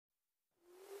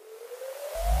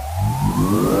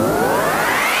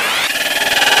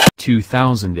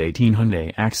2018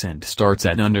 Hyundai Accent starts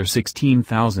at under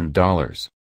 $16,000.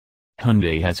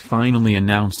 Hyundai has finally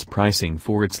announced pricing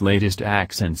for its latest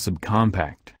Accent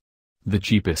subcompact. The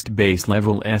cheapest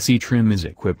base-level SE trim is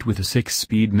equipped with a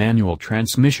 6-speed manual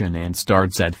transmission and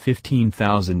starts at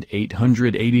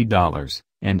 $15,880,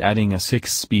 and adding a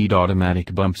 6-speed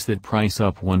automatic bumps that price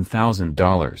up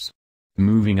 $1,000.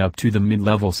 Moving up to the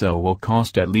mid-level so will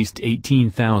cost at least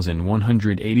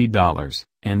 $18,180,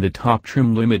 and the top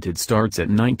trim limited starts at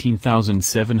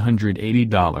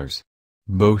 $19,780.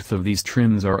 Both of these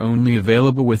trims are only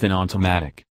available with an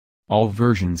automatic. All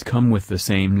versions come with the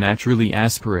same naturally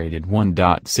aspirated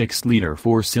 1.6-liter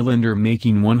 4-cylinder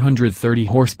making 130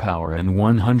 horsepower and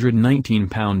 119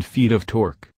 pound-feet of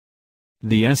torque.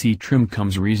 The SE trim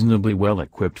comes reasonably well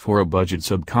equipped for a budget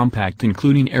subcompact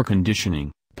including air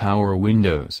conditioning, power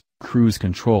windows, cruise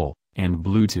control, and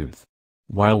Bluetooth.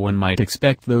 While one might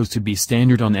expect those to be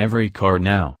standard on every car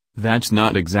now, that's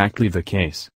not exactly the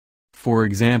case. For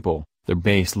example, the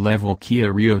base-level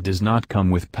Kia Rio does not come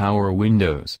with power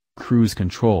windows, cruise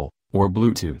control, or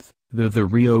Bluetooth, though the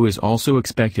Rio is also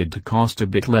expected to cost a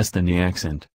bit less than the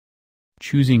Accent.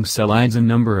 Choosing cell adds a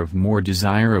number of more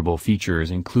desirable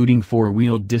features including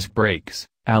 4-wheel disc brakes,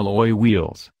 alloy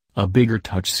wheels, a bigger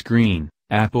touchscreen,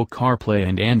 Apple CarPlay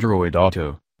and Android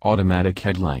Auto, automatic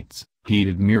headlights,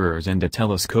 heated mirrors and a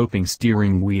telescoping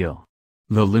steering wheel.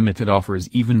 The Limited offers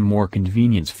even more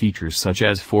convenience features such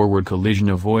as forward collision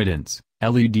avoidance,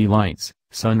 LED lights,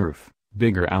 sunroof,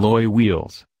 bigger alloy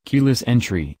wheels, keyless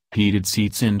entry, heated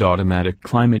seats and automatic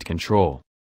climate control.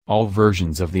 All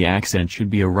versions of the Accent should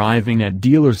be arriving at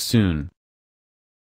dealers soon.